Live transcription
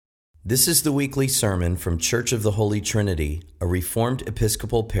This is the weekly sermon from Church of the Holy Trinity, a Reformed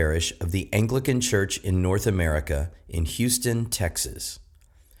Episcopal parish of the Anglican Church in North America in Houston, Texas.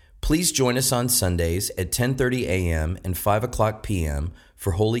 Please join us on Sundays at 10:30 a.m. and 5 o'clock p.m.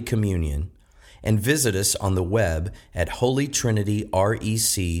 for Holy Communion, and visit us on the web at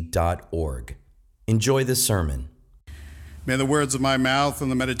holytrinityrec.org. Enjoy the sermon. May the words of my mouth and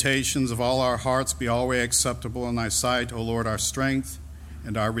the meditations of all our hearts be always acceptable in thy sight, O Lord, our strength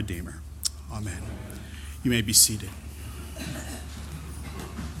and our Redeemer. Amen. You may be seated.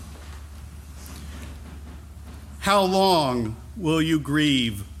 How long will you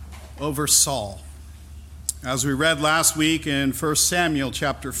grieve over Saul? As we read last week in 1 Samuel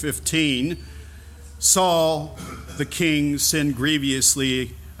chapter 15, Saul, the king, sinned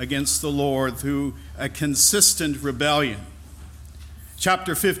grievously against the Lord through a consistent rebellion.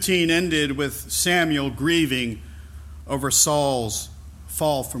 Chapter 15 ended with Samuel grieving over Saul's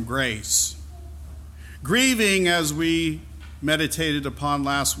fall from grace. Grieving, as we meditated upon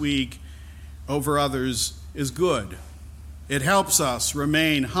last week, over others is good. It helps us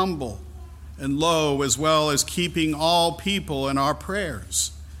remain humble and low, as well as keeping all people in our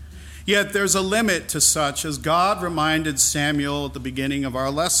prayers. Yet there's a limit to such, as God reminded Samuel at the beginning of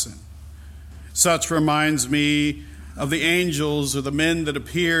our lesson. Such reminds me of the angels or the men that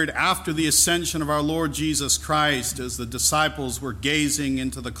appeared after the ascension of our Lord Jesus Christ, as the disciples were gazing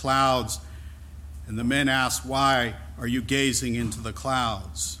into the clouds. And the men asked, "Why are you gazing into the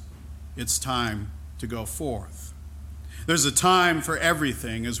clouds? It's time to go forth." There's a time for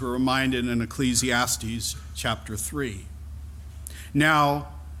everything, as we're reminded in Ecclesiastes chapter 3. Now,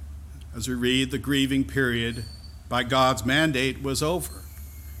 as we read, the grieving period by God's mandate was over.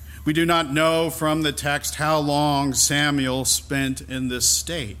 We do not know from the text how long Samuel spent in this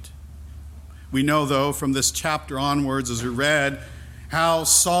state. We know, though, from this chapter onwards, as we read, how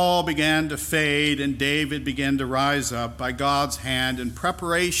Saul began to fade and David began to rise up by God's hand in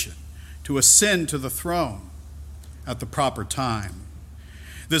preparation to ascend to the throne at the proper time.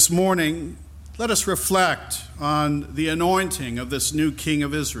 This morning, let us reflect on the anointing of this new king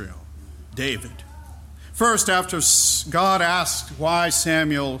of Israel, David. First, after God asked why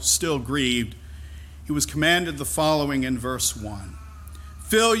Samuel still grieved, he was commanded the following in verse 1.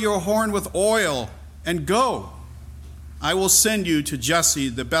 "Fill your horn with oil and go. I will send you to Jesse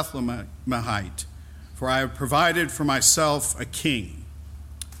the Bethlehemite, for I have provided for myself a king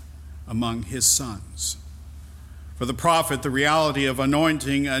among his sons." For the prophet, the reality of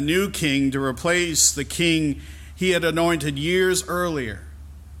anointing a new king to replace the king he had anointed years earlier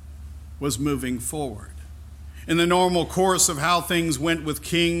was moving forward. In the normal course of how things went with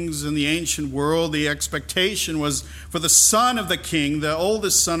kings in the ancient world, the expectation was for the son of the king, the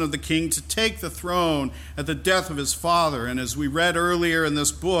oldest son of the king, to take the throne at the death of his father. And as we read earlier in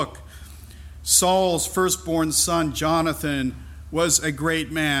this book, Saul's firstborn son, Jonathan, was a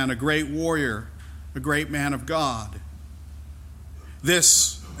great man, a great warrior, a great man of God.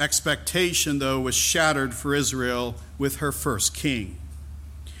 This expectation, though, was shattered for Israel with her first king.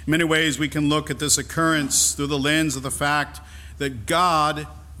 In many ways, we can look at this occurrence through the lens of the fact that God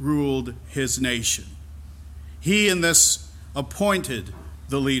ruled his nation. He in this appointed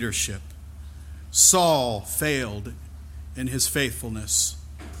the leadership. Saul failed in his faithfulness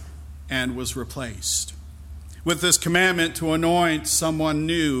and was replaced. With this commandment to anoint someone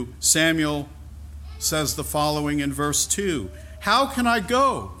new, Samuel says the following in verse 2. "How can I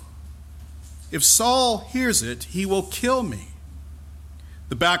go? If Saul hears it, he will kill me."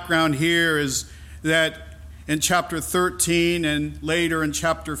 The background here is that in chapter 13 and later in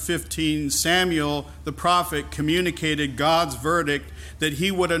chapter 15, Samuel, the prophet, communicated God's verdict that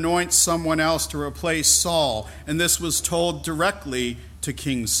he would anoint someone else to replace Saul. And this was told directly to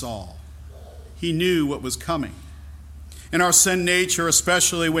King Saul. He knew what was coming. In our sin nature,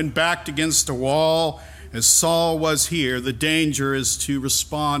 especially when backed against a wall, as Saul was here, the danger is to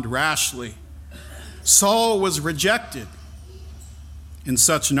respond rashly. Saul was rejected. In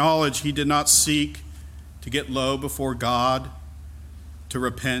such knowledge, he did not seek to get low before God, to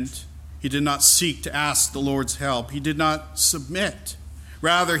repent. He did not seek to ask the Lord's help. He did not submit.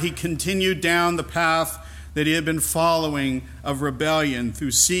 Rather, he continued down the path that he had been following of rebellion, through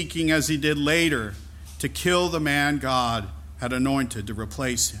seeking, as he did later, to kill the man God had anointed to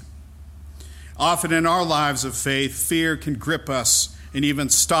replace him. Often in our lives of faith, fear can grip us and even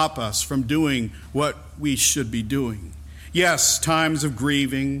stop us from doing what we should be doing. Yes, times of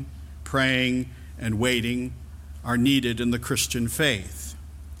grieving, praying, and waiting are needed in the Christian faith.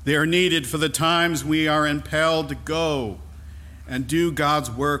 They are needed for the times we are impelled to go and do God's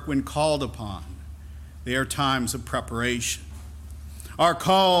work when called upon. They are times of preparation. Our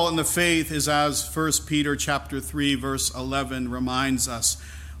call in the faith is as 1 Peter chapter 3, verse 11 reminds us.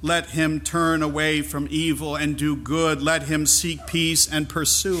 Let him turn away from evil and do good. Let him seek peace and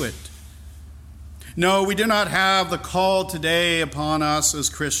pursue it. No, we do not have the call today upon us as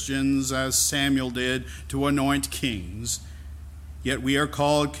Christians, as Samuel did, to anoint kings. Yet we are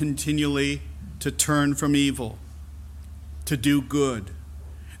called continually to turn from evil, to do good.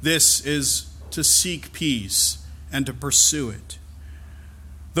 This is to seek peace and to pursue it.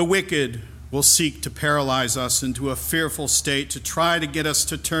 The wicked will seek to paralyze us into a fearful state, to try to get us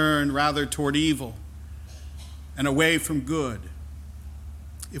to turn rather toward evil and away from good.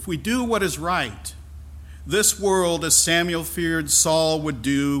 If we do what is right, this world, as Samuel feared Saul would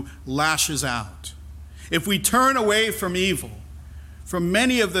do, lashes out. If we turn away from evil, from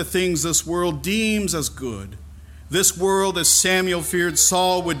many of the things this world deems as good, this world, as Samuel feared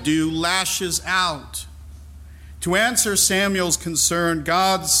Saul would do, lashes out. To answer Samuel's concern,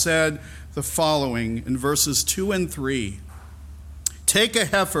 God said the following in verses 2 and 3. Take a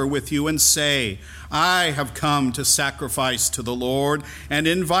heifer with you and say, I have come to sacrifice to the Lord, and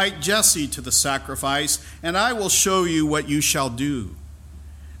invite Jesse to the sacrifice, and I will show you what you shall do.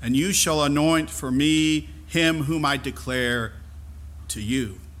 And you shall anoint for me him whom I declare to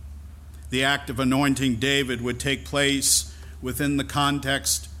you. The act of anointing David would take place within the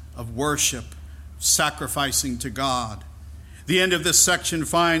context of worship, sacrificing to God. The end of this section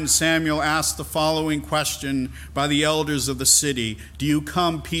finds Samuel asked the following question by the elders of the city, do you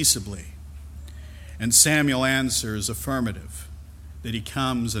come peaceably? And Samuel answers affirmative, that he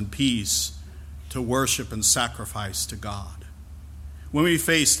comes in peace to worship and sacrifice to God. When we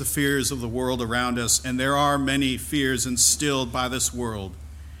face the fears of the world around us, and there are many fears instilled by this world,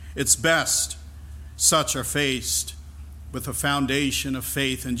 it's best such are faced with a foundation of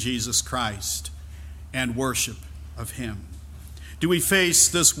faith in Jesus Christ and worship of him. Do we face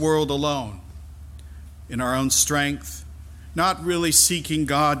this world alone, in our own strength, not really seeking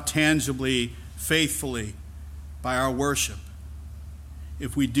God tangibly, faithfully by our worship?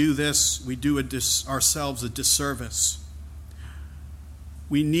 If we do this, we do ourselves a disservice.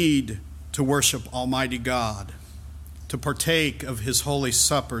 We need to worship Almighty God, to partake of his holy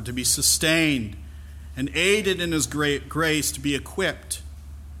supper, to be sustained and aided in his great grace, to be equipped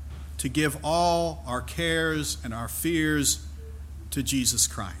to give all our cares and our fears to Jesus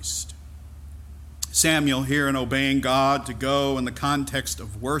Christ. Samuel, here in obeying God to go in the context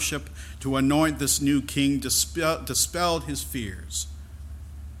of worship to anoint this new king, dispelled his fears.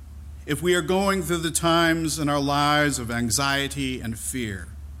 If we are going through the times in our lives of anxiety and fear,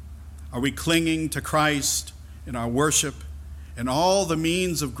 are we clinging to Christ in our worship and all the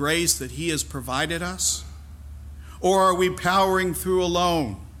means of grace that he has provided us? Or are we powering through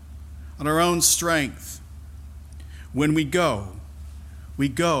alone on our own strength? When we go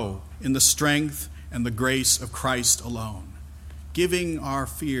in the strength and the grace of Christ alone, giving our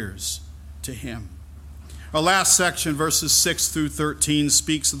fears to him. Our last section, verses 6 through 13,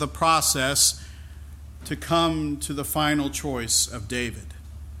 speaks of the process to come to the final choice of David,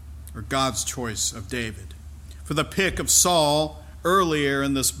 or God's choice of David. For the pick of Saul, earlier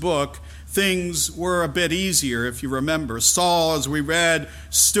in this book, things were a bit easier, if you remember. Saul, as we read,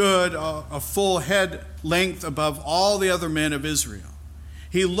 stood a full head length above all the other men of Israel.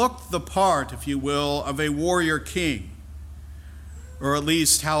 He looked the part, if you will, of a warrior king, or at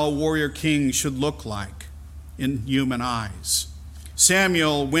least how a warrior king should look like in human eyes.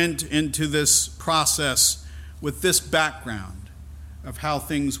 Samuel went into this process with this background of how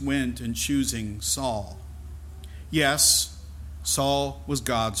things went in choosing Saul. Yes, Saul was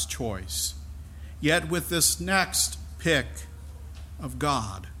God's choice. Yet with this next pick of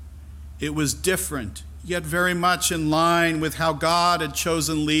God, it was different, yet very much in line with how God had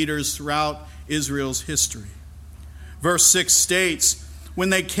chosen leaders throughout Israel's history. Verse 6 states,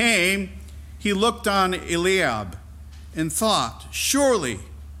 when they came, he looked on Eliab and thought, surely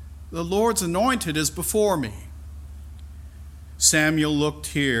the Lord's anointed is before me. Samuel looked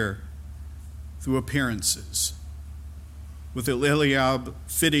here through appearances, with Eliab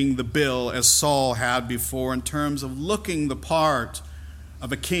fitting the bill as Saul had before in terms of looking the part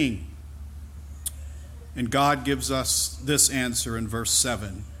of a king. And God gives us this answer in verse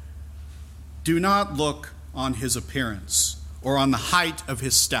 7. Do not look on his appearance or on the height of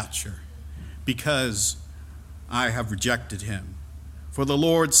his stature, because I have rejected him. For the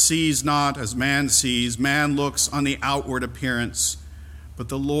Lord sees not as man sees. Man looks on the outward appearance, but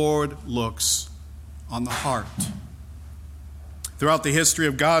the Lord looks on the heart. Throughout the history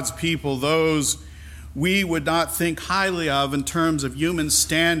of God's people, those we would not think highly of in terms of human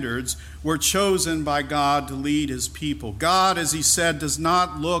standards were chosen by God to lead his people. God, as he said, does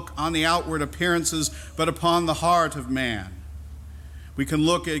not look on the outward appearances, but upon the heart of man. We can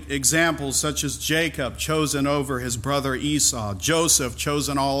look at examples such as Jacob, chosen over his brother Esau, Joseph,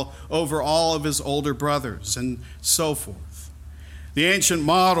 chosen over all of his older brothers, and so forth. The ancient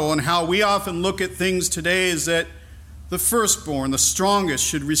model and how we often look at things today is that the firstborn, the strongest,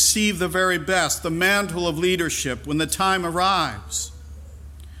 should receive the very best, the mantle of leadership when the time arrives.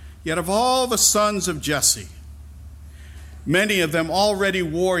 Yet of all the sons of Jesse, many of them already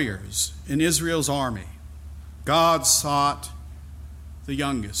warriors in Israel's army, God sought the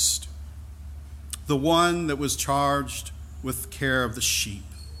youngest, the one that was charged with care of the sheep.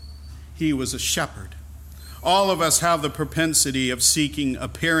 He was a shepherd. All of us have the propensity of seeking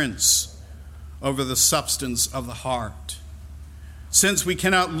appearance over the substance of the heart. Since we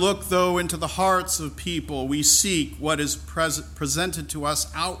cannot look, though, into the hearts of people, we seek what is presented to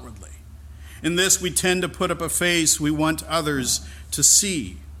us outwardly. In this, we tend to put up a face we want others to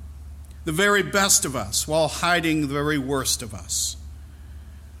see, the very best of us, while hiding the very worst of us.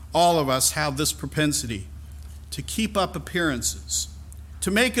 All of us have this propensity to keep up appearances,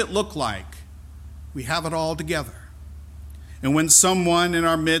 to make it look like we have it all together. And when someone in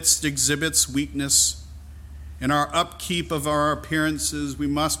our midst exhibits weakness in our upkeep of our appearances, we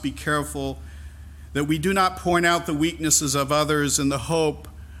must be careful that we do not point out the weaknesses of others in the hope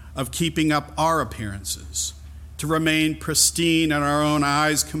of keeping up our appearances, to remain pristine in our own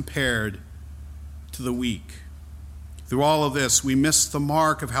eyes compared to the weak. Through all of this, we miss the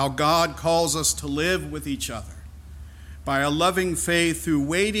mark of how God calls us to live with each other by a loving faith through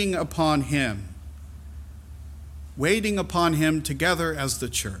waiting upon him together as the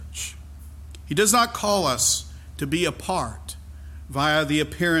church. He does not call us to be apart via the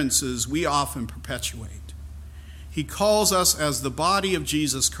appearances we often perpetuate. He calls us as the body of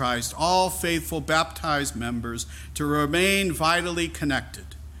Jesus Christ, all faithful baptized members, to remain vitally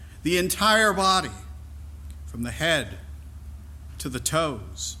connected. The entire body, from the head to the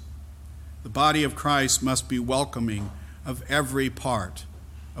toes. The body of Christ must be welcoming of every part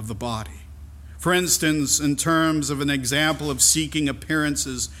of the body. For instance, in terms of an example of seeking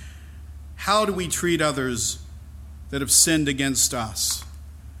appearances, how do we treat others that have sinned against us,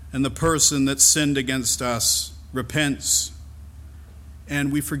 and the person that sinned against us repents,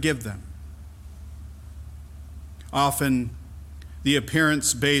 and we forgive them? Often, the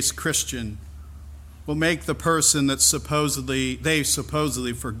appearance-based Christian will make the person that they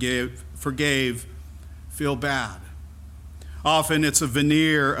supposedly forgave feel bad. Often it's a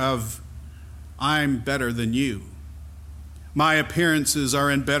veneer of, I'm better than you. My appearances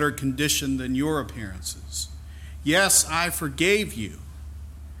are in better condition than your appearances. Yes, I forgave you,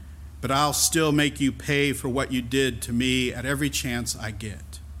 but I'll still make you pay for what you did to me at every chance I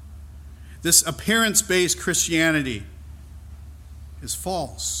get. This appearance-based Christianity is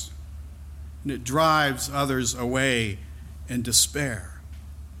false, and it drives others away in despair.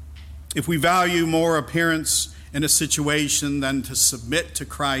 If we value more appearance in a situation than to submit to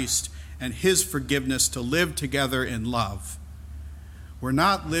Christ and his forgiveness to live together in love, we're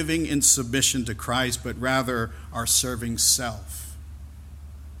not living in submission to Christ, but rather are serving self.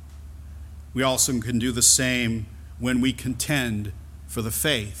 We also can do the same when we contend for the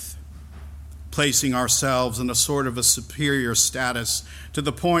faith, placing ourselves in a sort of a superior status to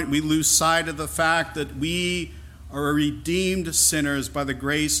the point we lose sight of the fact that we are redeemed sinners by the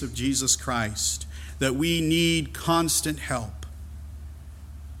grace of Jesus Christ, that we need constant help.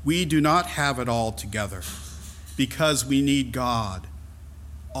 We do not have it all together because we need God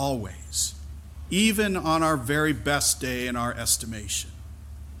always, even on our very best day in our estimation.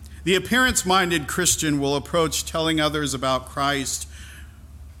 The appearance-minded Christian will approach telling others about Christ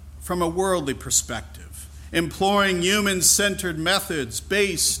from a worldly perspective, employing human-centered methods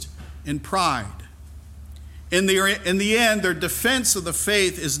based in pride. In the end, their defense of the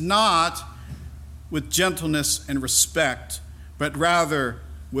faith is not with gentleness and respect, but rather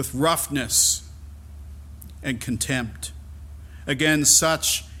with roughness and contempt. Again,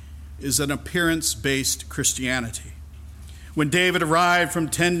 such is an appearance-based Christianity. When David arrived from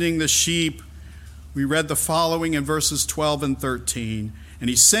tending the sheep, we read the following in verses 12 and 13. And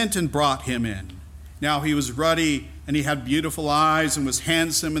he sent and brought him in. Now he was ruddy, and he had beautiful eyes, and was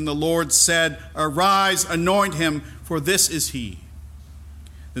handsome. And the Lord said, Arise, anoint him, for this is he.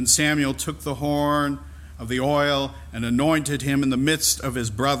 Then Samuel took the horn of the oil and anointed him in the midst of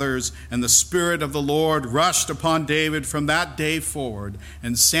his brothers. And the Spirit of the Lord rushed upon David from that day forward.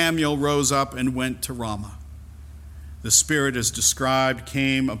 And Samuel rose up and went to Ramah. The Spirit, as described,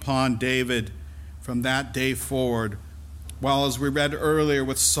 came upon David from that day forward, while, as we read earlier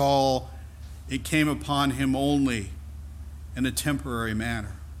with Saul, it came upon him only in a temporary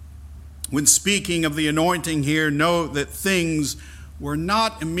manner. When speaking of the anointing here, note that things were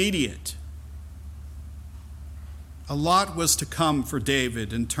not immediate. A lot was to come for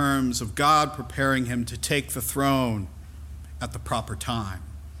David in terms of God preparing him to take the throne at the proper time.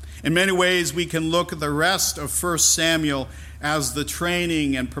 In many ways, we can look at the rest of 1 Samuel as the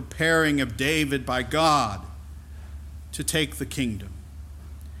training and preparing of David by God to take the kingdom.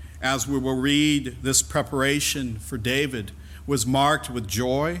 As we will read, this preparation for David was marked with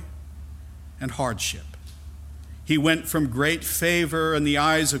joy and hardship. He went from great favor in the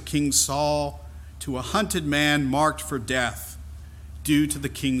eyes of King Saul to a hunted man marked for death due to the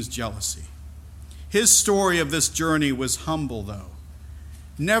king's jealousy. His story of this journey was humble, though,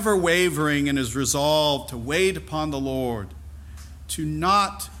 never wavering in his resolve to wait upon the Lord, to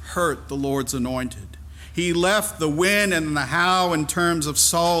not hurt the Lord's anointed. He left the when and the how in terms of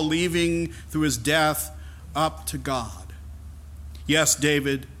Saul leaving through his death up to God. Yes,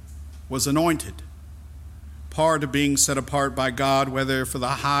 David was anointed, part of being set apart by God, whether for the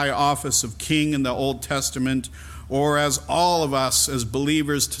high office of king in the Old Testament or as all of us as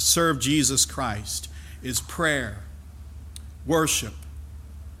believers to serve Jesus Christ, is prayer, worship,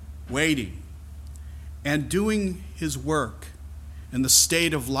 waiting, and doing his work in the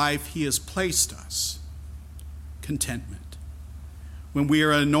state of life he has placed us, contentment. When we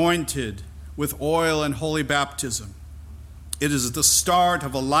are anointed with oil and holy baptism, it is the start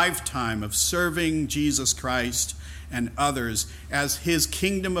of a lifetime of serving Jesus Christ and others as his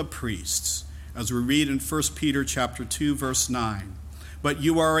kingdom of priests, as we read in 1 Peter chapter 2, verse 9. But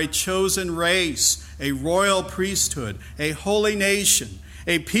you are a chosen race, a royal priesthood, a holy nation,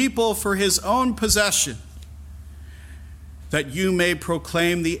 a people for his own possession, that you may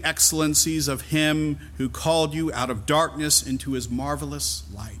proclaim the excellencies of him who called you out of darkness into his marvelous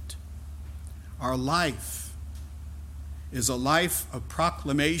light. Our life is a life of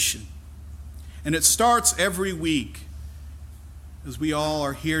proclamation. And it starts every week as we all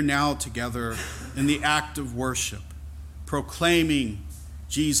are here now together in the act of worship, proclaiming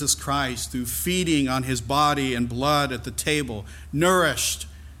Jesus Christ through feeding on his body and blood at the table, nourished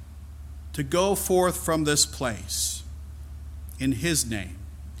to go forth from this place in his name,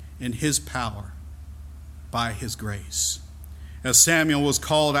 in his power, by his grace. As Samuel was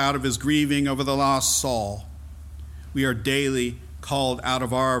called out of his grieving over the lost Saul, we are daily called out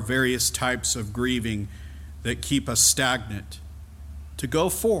of our various types of grieving that keep us stagnant to go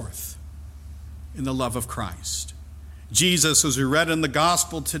forth in the love of Christ. Jesus, as we read in the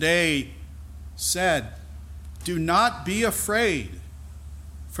gospel today, said, "Do not be afraid.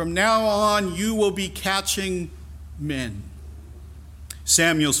 From now on, you will be catching men."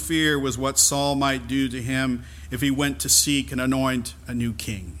 Samuel's fear was what Saul might do to him if he went to seek and anoint a new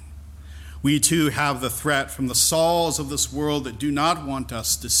king. We too have the threat from the Sauls of this world that do not want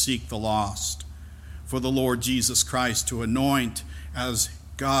us to seek the lost, for the Lord Jesus Christ to anoint as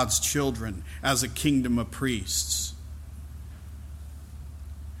God's children, as a kingdom of priests.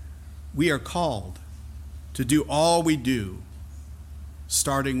 We are called to do all we do,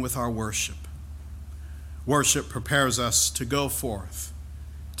 starting with our worship. Worship prepares us to go forth,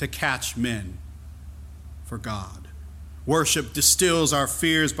 to catch men for God. Worship distills our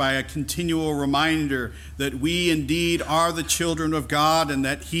fears by a continual reminder that we indeed are the children of God and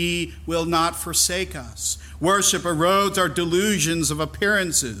that he will not forsake us. Worship erodes our delusions of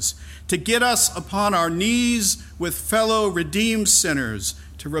appearances to get us upon our knees with fellow redeemed sinners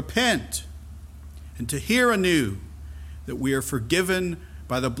to repent and to hear anew that we are forgiven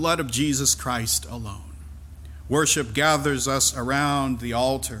by the blood of Jesus Christ alone. Worship gathers us around the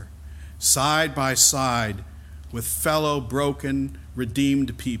altar, side by side, with fellow broken,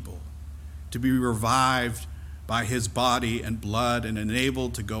 redeemed people, to be revived by his body and blood and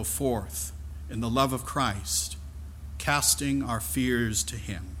enabled to go forth in the love of Christ, casting our fears to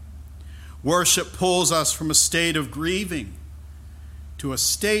him. Worship pulls us from a state of grieving to a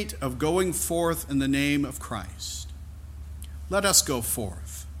state of going forth in the name of Christ. Let us go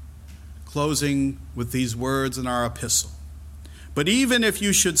forth, closing with these words in our epistle. But even if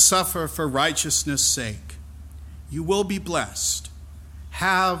you should suffer for righteousness' sake, you will be blessed.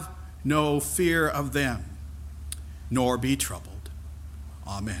 Have no fear of them, nor be troubled.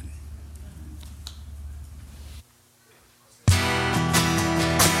 Amen.